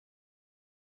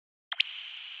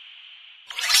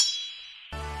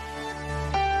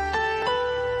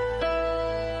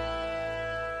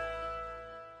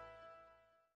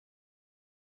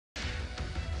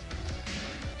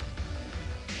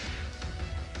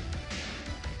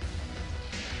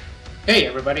Hey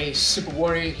everybody, Super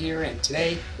Warrior here, and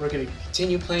today we're going to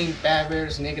continue playing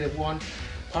Bears-1,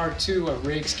 Part 2 of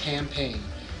RIGGS campaign.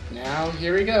 Now,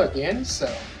 here we go again,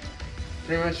 so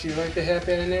pretty much you like the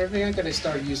headband and everything. I'm going to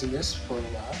start using this for a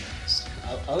while,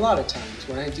 a lot of times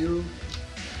when I do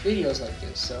videos like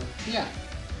this, so yeah.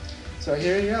 So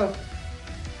here we go.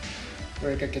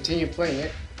 We're going to continue playing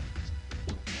it.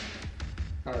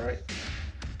 Alright.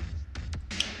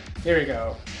 Here we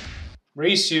go.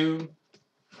 Resume.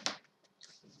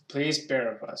 Please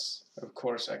bear with us. Of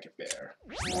course I can bear.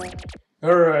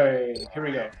 Alright, here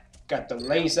we go. Got the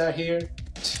laser here.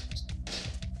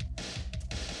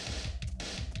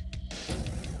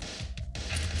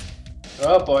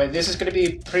 Oh boy, this is gonna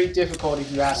be pretty difficult if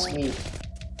you ask me.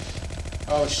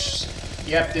 Oh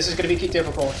yep, this is gonna be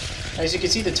difficult. As you can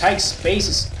see, the tight space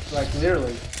is like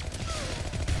literally.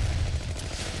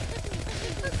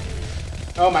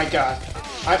 Oh my god.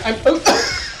 I'm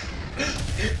oh.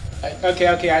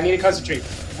 Okay, I need to concentrate.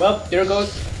 Well, there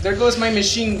goes my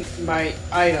machine, my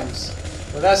items.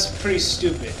 Well, that's pretty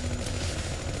stupid.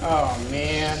 Oh,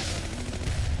 man.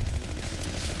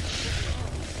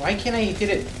 Why can't I hit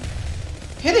it?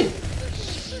 Hit it!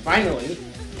 Finally.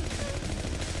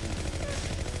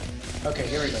 Okay,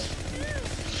 here we go.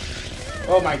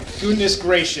 Oh my goodness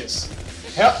gracious.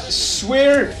 Help,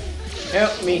 swear!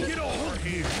 Help me.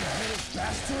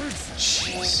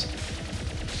 Jeez.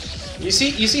 You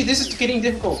see, this is getting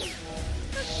difficult.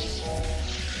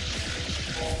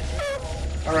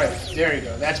 Alright, there you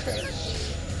go, that's better.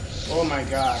 Oh my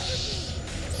god.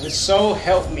 It's so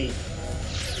help me.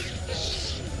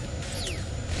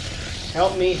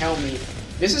 Help me, help me.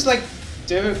 This is like,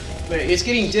 it's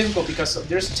getting difficult because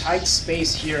there's tight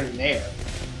space here and there.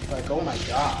 Like, oh my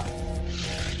god.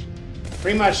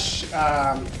 Pretty much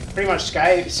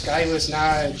Sky was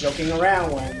not joking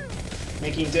around when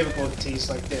making difficulties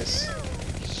like this.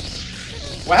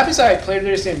 What happens if I play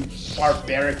this in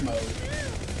Barbaric Mode?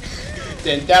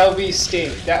 Then that will be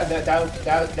stink. That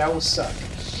will suck.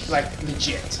 Like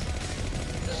legit.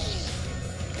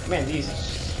 Man,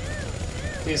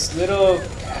 these little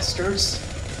bastards.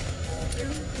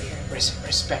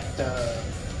 Respect the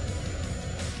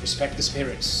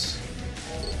spirits.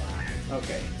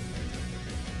 Okay.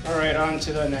 All right, on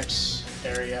to the next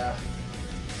area.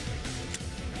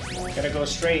 Gotta go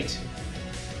straight.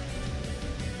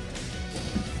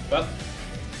 Well,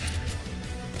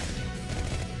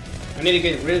 I need to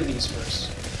get rid of these first.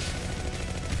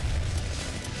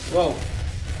 Whoa.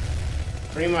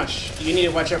 Pretty much, you need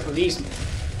to watch out for these.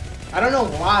 I don't know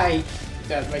why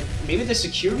that, like, maybe the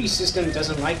security system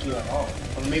doesn't like you at all.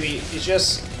 Or maybe it's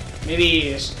just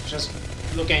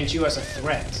looking at you as a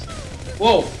threat.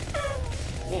 Whoa!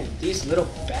 Man, these little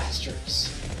bastards.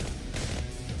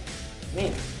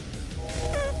 Man.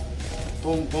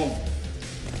 Boom, boom.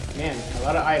 Man, a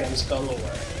lot of items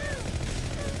galore.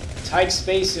 Tight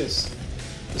spaces.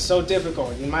 It's so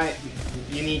difficult. You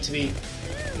need to be,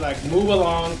 like, move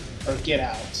along or get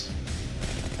out.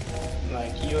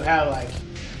 Like, you have, like,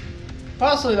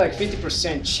 possibly, like,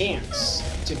 50% chance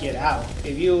to get out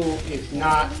if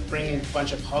not bringing a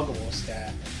bunch of huggables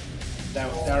that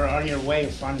are on your way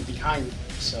in front and behind you.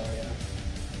 So, yeah.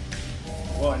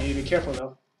 Well, I need to be careful,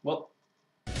 though. Well,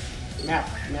 map,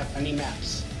 I need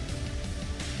maps.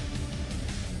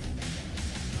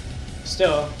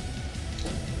 Still,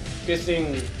 good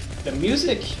thing the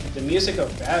music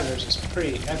of Bears is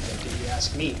pretty epic if you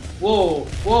ask me. Whoa,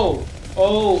 whoa,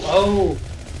 oh,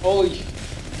 you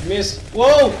missed.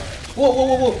 Whoa,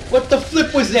 what the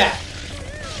flip was that?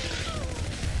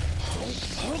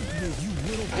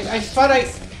 I thought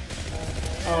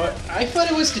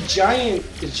it was the giant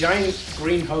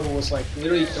green huggle was like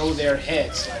literally throw their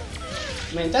heads. Like,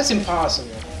 man, that's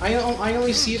impossible. I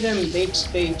only see them. They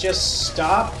just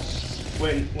stop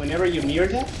whenever you're near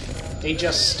them. They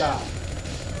just stop.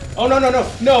 Oh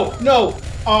no!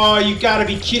 Oh, you gotta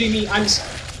be kidding me! I'm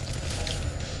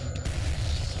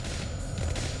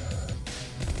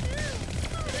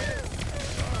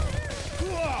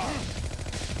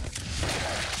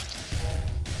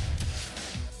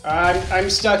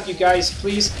stuck, you guys.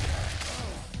 Please.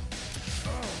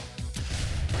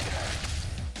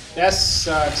 That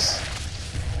sucks.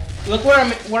 Look where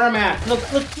I'm at. Look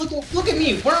at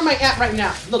me. Where am I at right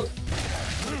now? Look.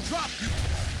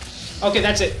 Okay,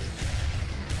 that's it.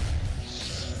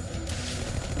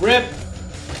 Rip.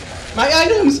 My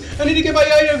items. I need to get my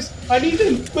items. I need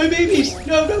them. My babies.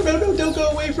 No, don't go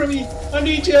away from me. I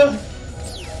need you.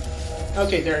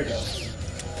 Okay, there we go.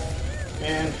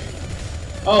 And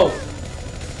oh,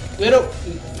 little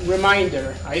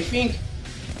reminder. I think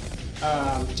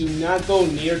do not go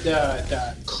near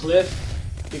the cliff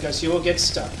because you will get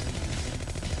stuck.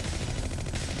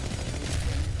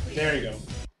 There you go.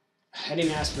 I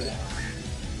didn't ask for that.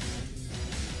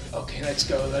 Okay, let's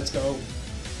go, let's go.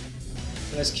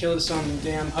 Let's kill some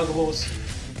damn huggables.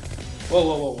 Whoa,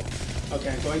 whoa, whoa, whoa. Okay,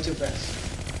 I'm going too fast.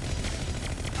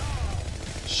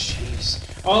 Jeez.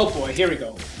 Oh boy, here we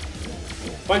go.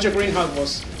 Bunch of green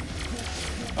huggables.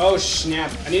 Oh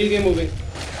snap, I need to get moving.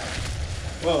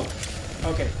 Whoa,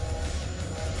 okay.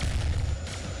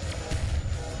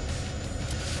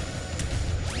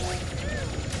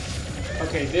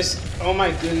 Okay, this, oh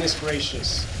my goodness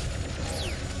gracious.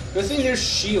 Good thing there's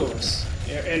shields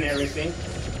and everything.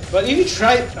 But if you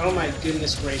try, oh my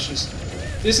goodness gracious.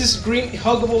 This is green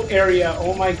huggable area,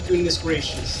 oh my goodness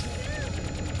gracious.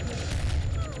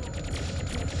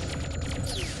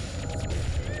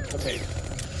 Okay.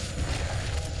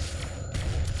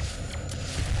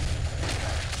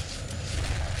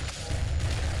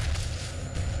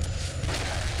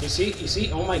 You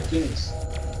see, oh my goodness.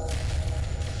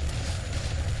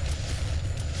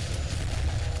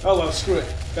 Oh well, screw it.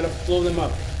 Gotta blow them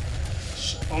up.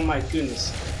 Oh my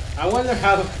goodness. I wonder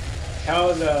how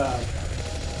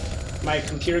my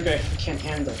computer can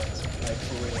handle it. Like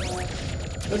for real.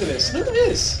 Look at this. Look at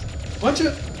this. Bunch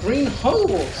of green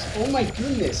holes. Oh my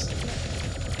goodness.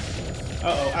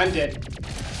 Uh-oh, I'm dead.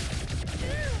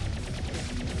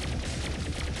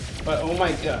 But oh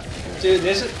my god. Dude,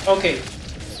 this is okay.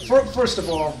 First of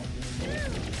all,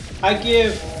 I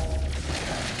give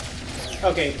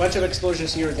okay, bunch of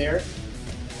explosions here or there.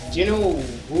 Do you know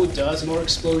who does more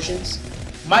explosions?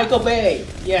 Michael Bay!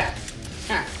 Yeah.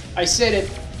 Ha, I said it.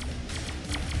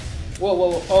 Whoa,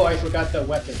 whoa, whoa. Oh, I forgot the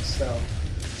weapons, though.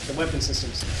 The weapon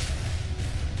systems.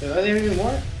 Are there even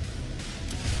more?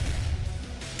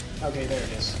 Okay, there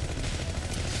it is.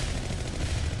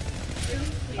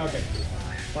 Okay.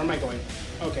 Where am I going?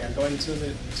 Okay, I'm going to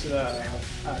the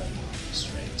I don't know,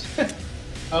 straight.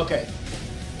 Okay.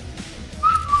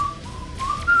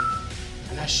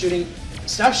 I'm not shooting.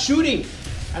 Stop shooting!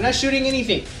 I'm not shooting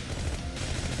anything.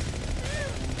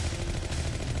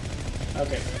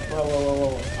 Okay. Whoa, whoa, whoa, whoa,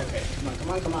 whoa. Okay. Come on, come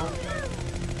on, come on.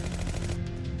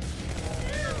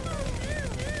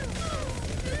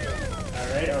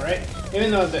 Alright, alright.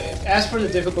 Even though as for the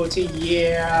difficulty,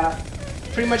 yeah,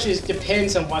 pretty much it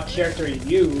depends on what character you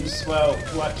use. Well,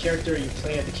 what character you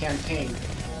play at the campaign.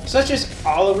 Such as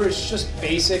Oliver is just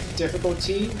basic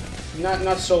difficulty,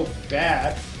 not so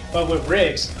bad. But with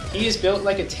RIGGS, he is built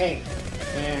like a tank.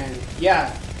 And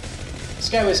yeah,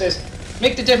 Skyway says,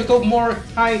 make the difficult more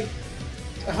high,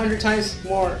 100 times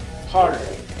more harder.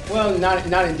 Well, not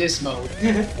in this mode.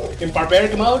 In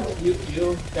Barbaric Mode,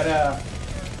 you gotta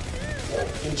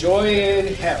enjoy it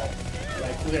in hell,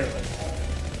 like literally.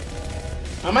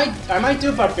 I might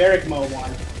do Barbaric Mode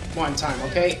one time,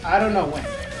 okay? I don't know when.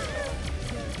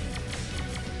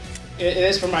 It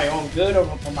is for my own good or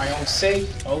for my own sake.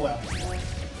 Oh well.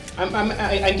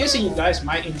 I'm guessing you guys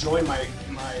might enjoy my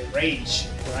rage,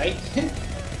 right?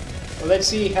 Well, let's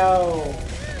see how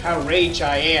rage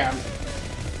I am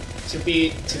to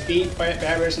beat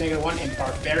Barbearic -1 in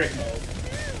Barbaric Mode.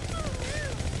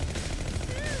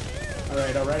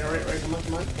 Alright,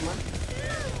 come on.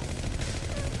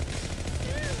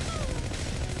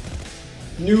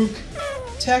 Nuke!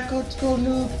 Tactical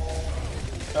nuke!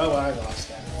 Oh, I lost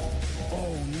that.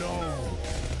 Oh no!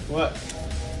 What?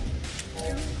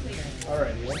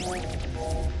 Alright,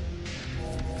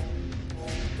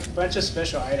 bunch of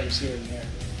special items here and there.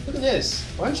 Look at this!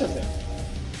 Bunch of them!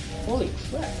 Holy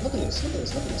crap! Look at this! Look at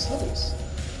this! Look at this! Look at this!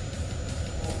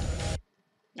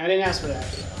 I didn't ask for that.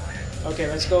 Okay,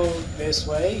 let's go this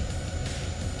way.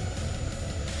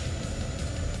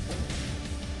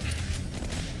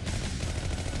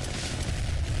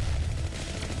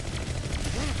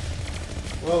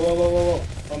 Whoa, whoa, whoa, whoa, whoa.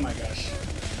 Oh my gosh.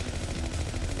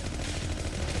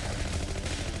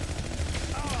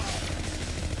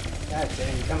 God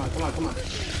dang, come on.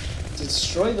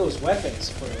 Destroy those weapons,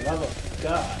 for the love of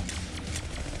God.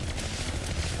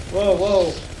 Whoa,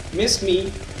 whoa. Miss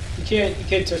me. You can't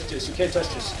touch this. You can't touch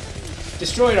this.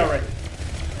 Destroy it already.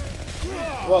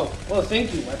 Whoa, well,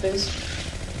 thank you, weapons.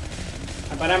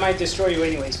 But I might destroy you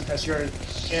anyways, because you're an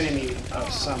enemy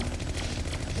of some.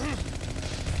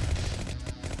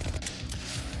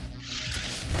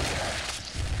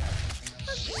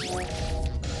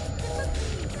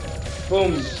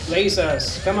 Boom,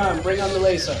 lasers. Come on, bring on the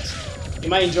lasers. You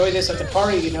might enjoy this at the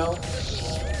party, you know.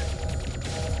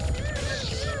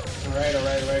 Alright.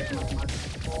 Come on.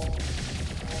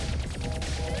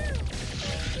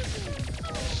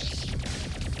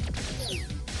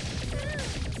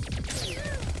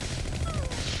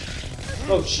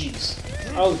 Oh, jeez.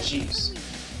 Oh, jeez.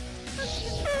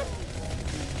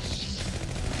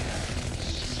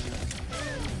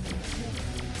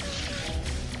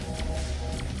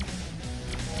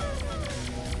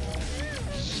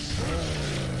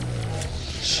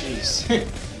 works.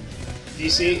 You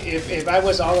see, if I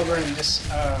was all over in this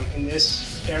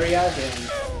area,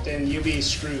 then you'd be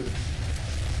screwed.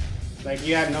 Like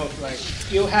you have no, like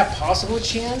you have possible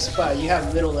chance, but you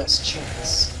have little less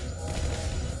chance.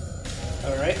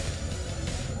 All right.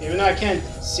 Even though I can't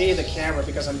see the camera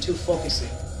because I'm too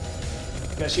focusing.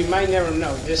 Because you might never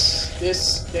know, the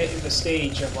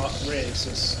stage of RIGGS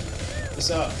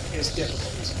is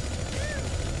difficult.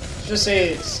 Just say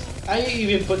it's. I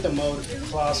even put the mode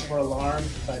clause for alarm,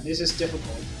 but this is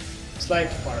difficult. It's like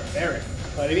Barbaric,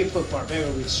 but if you put Barbaric, it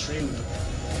will be extremely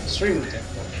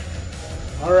difficult.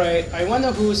 All right, I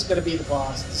wonder who's gonna be the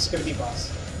boss. This is gonna be boss.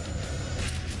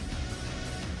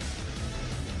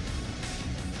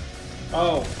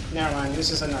 Oh, never mind. This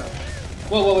is another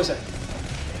one. Whoa, what was that?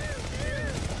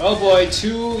 Oh boy,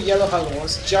 2 yellow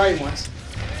hollows, giant ones.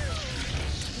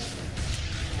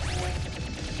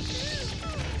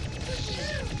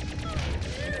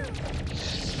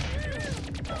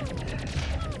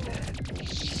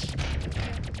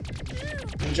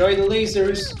 Enjoy the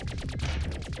lasers.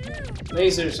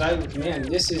 Man,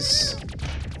 this is.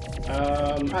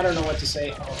 I don't know what to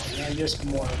say. Oh man, there's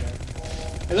more of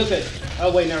it. Hey, look at it.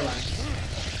 Oh wait, never mind.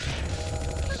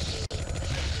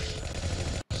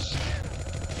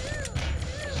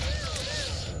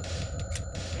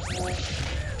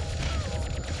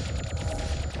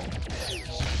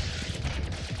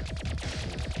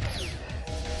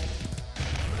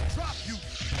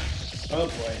 Oh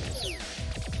boy.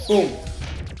 Boom.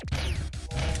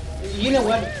 You know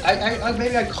what?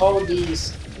 Maybe I call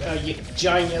these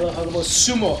giant yellow huggable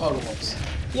sumo huggables.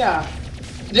 Yeah.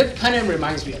 That kind of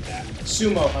reminds me of that.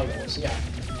 Sumo huggables, yeah.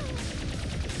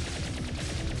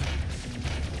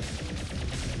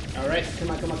 Alright,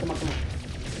 come on.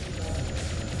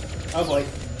 Oh boy.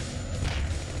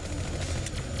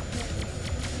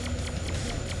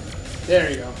 There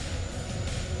you go.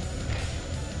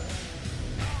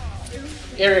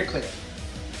 Area clear.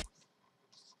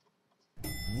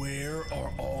 Where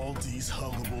are all these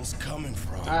huggables coming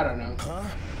from? I don't know. Huh?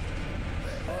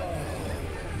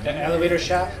 The elevator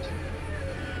shaft?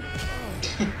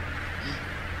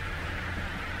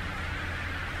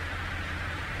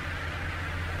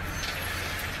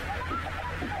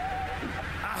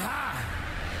 Aha!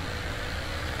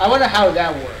 I wonder how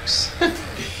that works.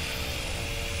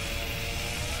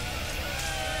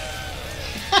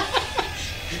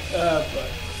 But.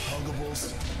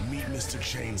 Huggables, meet Mr.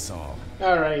 Chainsaw.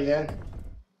 Alrighty then.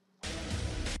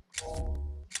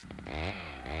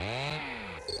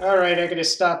 Alright, I gotta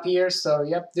stop here. So,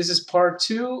 yep, this is part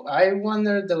 2. I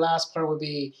wonder the last part would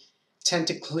be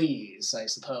Tentacles, I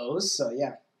suppose. So,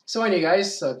 yeah. So, anyway,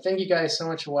 guys, so thank you guys so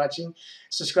much for watching.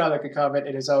 Subscribe, like, and comment.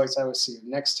 And as always, I will see you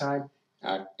next time.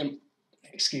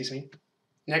 Excuse me.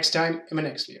 Next time in my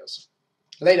next videos.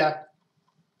 Later.